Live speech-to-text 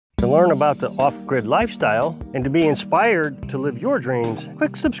learn about the off-grid lifestyle and to be inspired to live your dreams,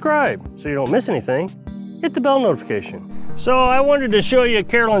 click subscribe so you don't miss anything. Hit the bell notification. So I wanted to show you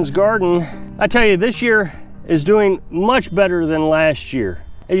Carolyn's garden. I tell you, this year is doing much better than last year.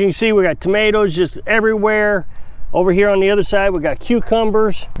 As you can see, we got tomatoes just everywhere. Over here on the other side, we got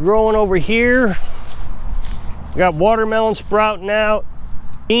cucumbers growing over here. We got watermelon sprouting out,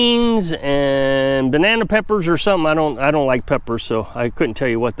 beans and banana peppers or something. I don't like peppers, so I couldn't tell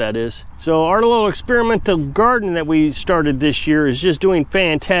you what that is. So our little experimental garden that we started this year is just doing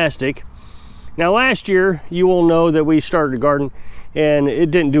fantastic. Now last year, you will know that we started a garden and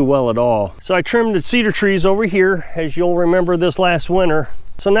it didn't do well at all. So I trimmed the cedar trees over here, as you'll remember this last winter.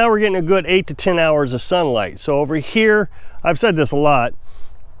 So now we're getting a good 8 to 10 hours of sunlight. So over here, I've said this a lot,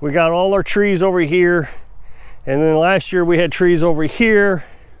 we got all our trees over here. And then last year we had trees over here.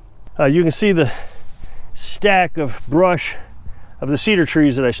 You can see the stack of brush of the cedar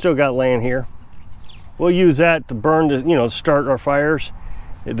trees that I still got laying here. We'll use that to burn to, start our fires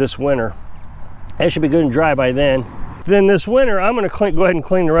this winter. That should be good and dry by then. Then this winter, I'm gonna go ahead and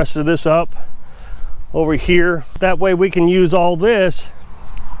clean the rest of this up over here. That way we can use all this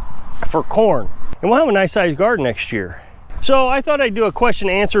for corn. And we'll have a nice sized garden next year. So I thought I'd do a question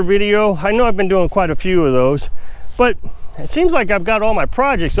and answer video. I know I've been doing quite a few of those, but it seems like I've got all my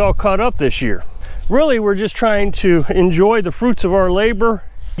projects all caught up this year. Really, we're just trying to enjoy the fruits of our labor,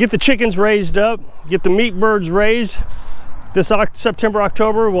 get the chickens raised up, get the meat birds raised. This September,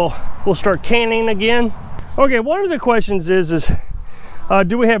 October, we'll start canning again. Okay, one of the questions is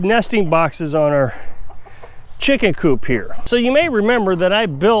do we have nesting boxes on our chicken coop here? So you may remember that I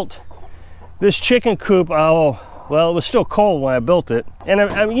built this chicken coop, well, it was still cold when I built it. And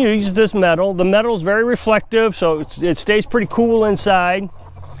I used this metal. The metal is very reflective, so it stays pretty cool inside.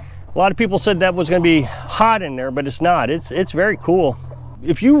 A lot of people said that was gonna be hot in there, but it's not. It's very cool.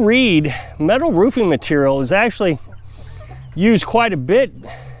 If you read, metal roofing material is actually used quite a bit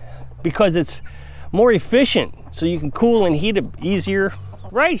because it's more efficient, so you can cool and heat it easier.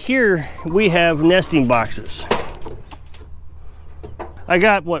 Right here, we have nesting boxes. I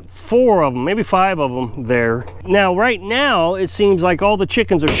got, 4 of them, maybe 5 of them there. Now, right now, it seems like all the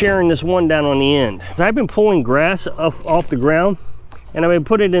chickens are sharing this one down on the end. I've been pulling grass off the ground, and I've been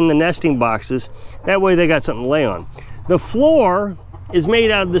putting it in the nesting boxes. That way they got something to lay on. The floor is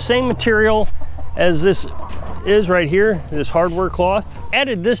made out of the same material as this is right here, this hardware cloth.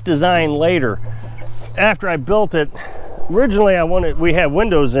 Added this design later, after I built it. Originally, we had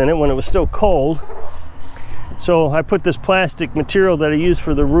windows in it when it was still cold. So I put this plastic material that I use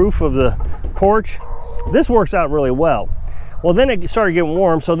for the roof of the porch. This works out really well. Well, then it started getting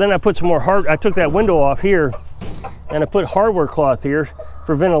warm, so then I put some more I took that window off here and I put hardware cloth here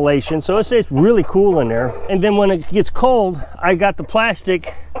for ventilation, so it stays really cool in there. And then when it gets cold, I got the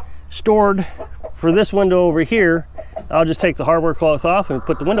plastic stored for this window over here. I'll just take the hardware cloth off and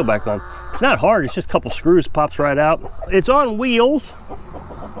put the window back on. It's not hard, it's just a couple screws, pops right out. It's on wheels.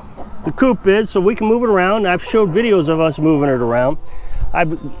 The coop is, so we can move it around. I've showed videos of us moving it around.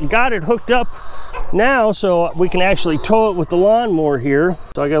 I've got it hooked up now so we can actually tow it with the lawnmower here.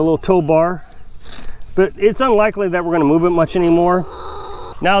 So I got a little tow bar, but it's unlikely that we're gonna move it much anymore.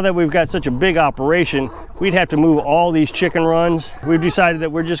 Now that we've got such a big operation, we'd have to move all these chicken runs. We've decided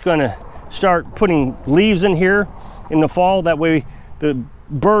that we're just gonna start putting leaves in here in the fall. That way the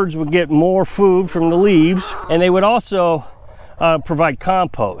birds would get more food from the leaves, and they would also provide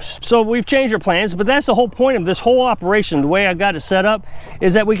compost. So we've changed our plans, but that's the whole point of this whole operation. The way I got it set up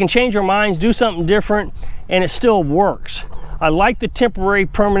is that we can change our minds, do something different, and it still works. I like the temporary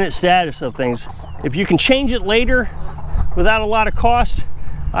permanent status of things. If you can change it later without a lot of cost,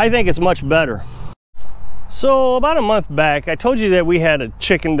 I think it's much better. So about a month back, I told you that we had a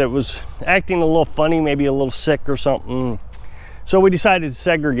chicken that was acting a little funny, maybe a little sick or something. So we decided to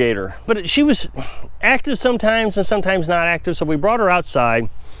segregate her. But she was active sometimes and sometimes not active, so we brought her outside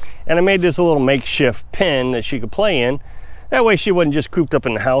and I made this little makeshift pen that she could play in. That way she wasn't just cooped up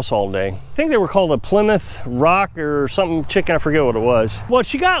in the house all day. I think they were called a Plymouth Rock or something chicken, I forget what it was. Well,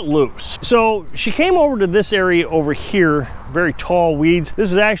 she got loose. So she came over to this area over here, very tall weeds.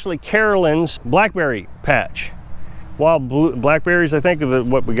 This is actually Carolyn's blackberry patch. Wild blackberries, I think, is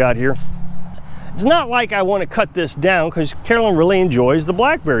what we got here. It's not like I want to cut this down because Carolyn really enjoys the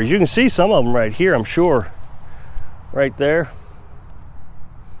blackberries. You can see some of them right here, I'm sure. Right there.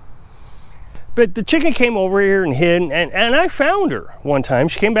 But the chicken came over here and hid, and I found her one time.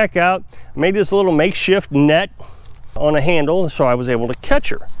 She came back out, made this little makeshift net on a handle, so I was able to catch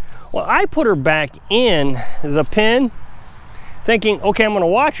her. Well, I put her back in the pen, thinking, okay, I'm gonna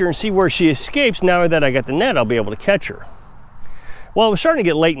watch her and see where she escapes. Now that I got the net, I'll be able to catch her. Well, it was starting to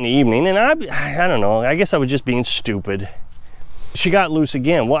get late in the evening, and I don't know, I guess I was just being stupid. She got loose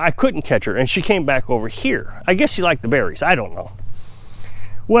again. Well, I couldn't catch her, and she came back over here. I guess she liked the berries, I don't know.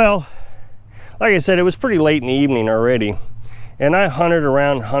 Well, like I said, it was pretty late in the evening already, and I hunted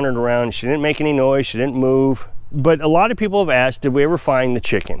around. She didn't make any noise, she didn't move. But a lot of people have asked, did we ever find the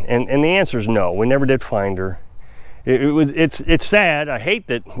chicken? And the answer is no, we never did find her. It's sad, I hate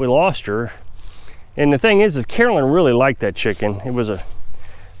that we lost her. And the thing is Carolyn really liked that chicken. It was a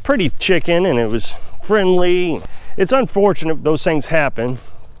pretty chicken, and it was friendly. It's unfortunate those things happen,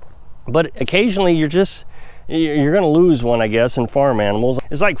 but occasionally you're gonna lose one, I guess, in farm animals.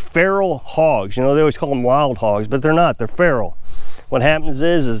 It's like feral hogs. You know, they always call them wild hogs, but they're not, they're feral. What happens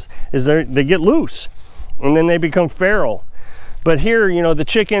is they get loose, and then they become feral. But here, you know, the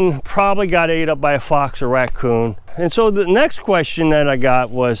chicken probably got ate up by a fox or raccoon. And so the next question that I got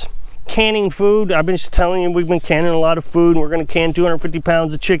was canning food. I've been just telling you, we've been canning a lot of food, and we're gonna can 250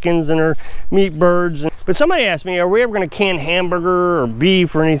 pounds of chickens and our meat birds. But somebody asked me, are we ever gonna can hamburger or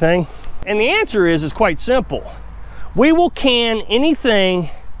beef or anything? And the answer is quite simple. We will can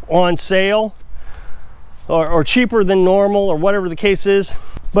anything on sale or cheaper than normal or whatever the case is.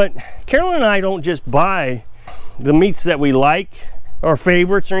 But Carolyn and I don't just buy the meats that we like or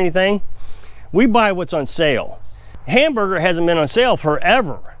favorites or anything. We buy what's on sale. Hamburger hasn't been on sale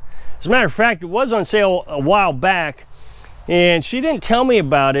forever. As a matter of fact, it was on sale a while back, and she didn't tell me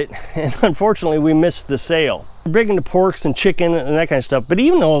about it, and unfortunately we missed the sale. We're big into porks and chicken and that kind of stuff, but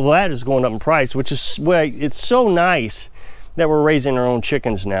even though that is going up in price, which is why it's so nice that we're raising our own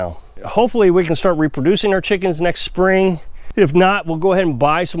chickens now. Hopefully we can start reproducing our chickens next spring. If not, we'll go ahead and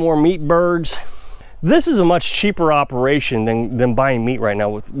buy some more meat birds. This is a much cheaper operation than buying meat right now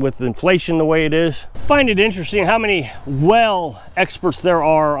with inflation the way it is. I find it interesting how many well experts there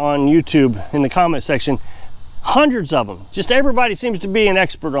are on YouTube in the comment section. Hundreds of them. Just everybody seems to be an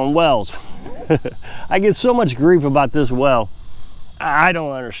expert on wells. I get so much grief about this well. I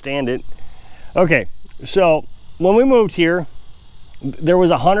don't understand it. Okay, so when we moved here, there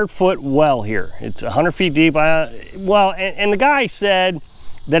was a 100-foot well here. It's 100 feet deep. Well, and the guy said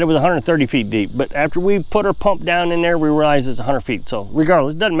that it was 130 feet deep, but after we put our pump down in there, we realized it's 100 feet. So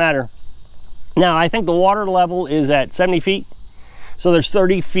regardless, it doesn't matter. Now, I think the water level is at 70 feet. So there's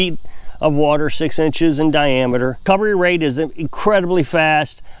 30 feet of water, 6 inches in diameter. Recovery rate is incredibly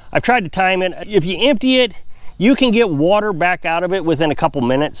fast. I've tried to time it. If you empty it, you can get water back out of it within a couple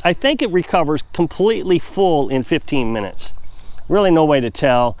minutes. I think it recovers completely full in 15 minutes. Really no way to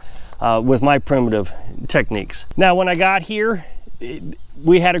tell with my primitive techniques. Now, when I got here,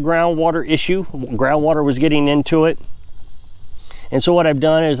 we had a groundwater issue. Groundwater was getting into it. And so what I've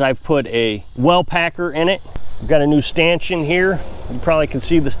done is I've put a well packer in it. I've got a new stanchion here. You probably can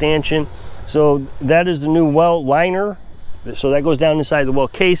see the stanchion. So that is the new well liner. So that goes down inside the well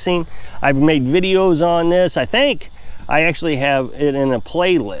casing. I've made videos on this. I think I actually have it in a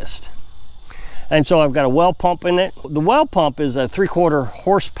playlist. And so I've got a well pump in it. The well pump is a 3/4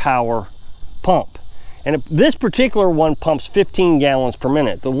 horsepower pump. And this particular one pumps 15 gallons per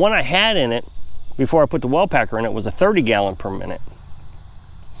minute. The one I had in it before I put the well packer in it was a 30 gallon per minute.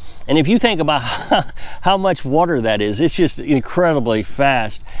 And if you think about how much water that is, it's just incredibly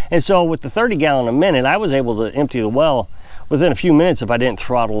fast. And so with the 30 gallon a minute, I was able to empty the well within a few minutes if I didn't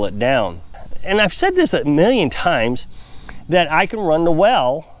throttle it down. And I've said this a million times, that I can run the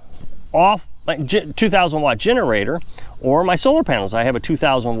well off my 2,000 watt generator or my solar panels. I have a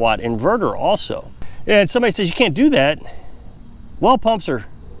 2,000 watt inverter also. And somebody says you can't do that. Well pumps are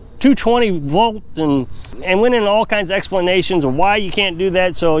 220 volt and went in all kinds of explanations of why you can't do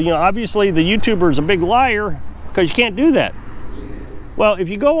that. So, you know, obviously the YouTuber is a big liar because you can't do that. Well, if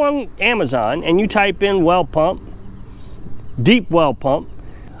you go on Amazon and you type in well pump, deep well pump,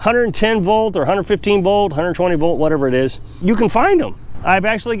 110 volt or 115 volt, 120 volt, whatever it is, you can find them. I've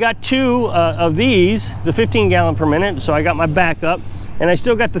actually got 2 of these, the 15 gallon per minute, so I got my backup, and I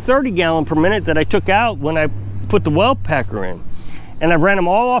still got the 30 gallon per minute that I took out when I put the well packer in. And I've ran them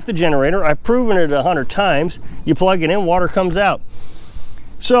all off the generator. I've proven it 100 times. You plug it in, water comes out.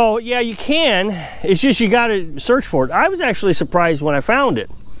 So yeah, you can, it's just you gotta search for it. I was actually surprised when I found it.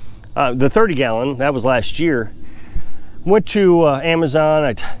 The 30 gallon, that was last year. Went to Amazon,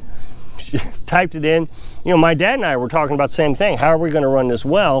 I typed it in. You know, my dad and I were talking about the same thing. How are we gonna run this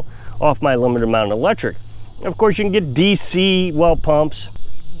well off my limited amount of electric? Of course, you can get DC well pumps,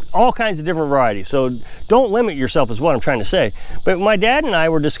 all kinds of different varieties. So don't limit yourself is what I'm trying to say. But my dad and I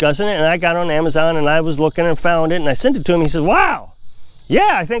were discussing it, and I got on Amazon and I was looking and found it, and I sent it to him. He says, wow,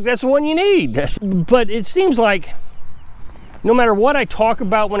 yeah, I think that's the one you need. But it seems like no matter what I talk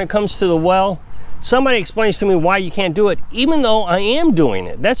about when it comes to the well, somebody explains to me why you can't do it, even though I am doing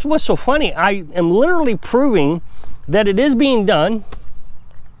it. That's what's so funny. I am literally proving that it is being done.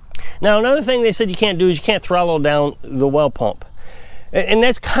 Now, another thing they said you can't do is you can't throttle down the well pump. And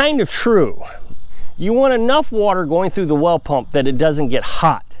that's kind of true. You want enough water going through the well pump that it doesn't get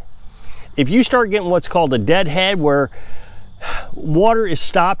hot. If you start getting what's called a deadhead, where water is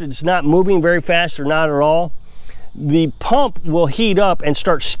stopped, it's not moving very fast or not at all, the pump will heat up and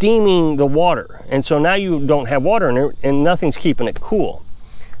start steaming the water. And so now you don't have water in it and nothing's keeping it cool.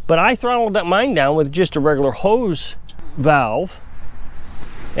 But I throttled that mine down with just a regular hose valve.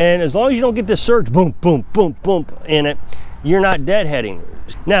 And as long as you don't get this surge, boom, boom, boom, boom in it, you're not deadheading.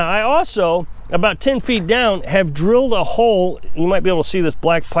 Now, I also, about 10 feet down, have drilled a hole. You might be able to see this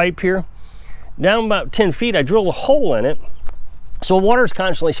black pipe here. Down about 10 feet, I drilled a hole in it, so water is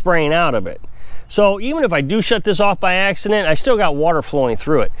constantly spraying out of it. So even if I do shut this off by accident, I still got water flowing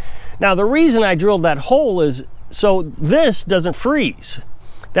through it. Now, the reason I drilled that hole is so this doesn't freeze.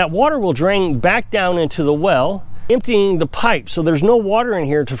 That water will drain back down into the well, emptying the pipe, so there's no water in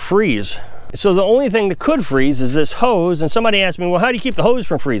here to freeze. So the only thing that could freeze is this hose. And somebody asked me, well, how do you keep the hose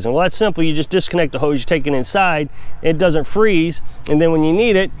from freezing? Well, that's simple. You just disconnect the hose, you take it inside, it doesn't freeze, and then when you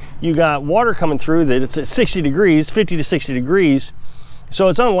need it, you got water coming through that it's at 60 degrees, 50 to 60 degrees. So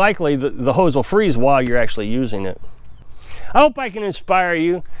it's unlikely that the hose will freeze while you're actually using it. I hope I can inspire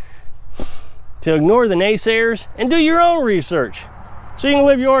you to ignore the naysayers and do your own research so you can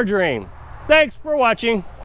live your dream. Thanks for watching.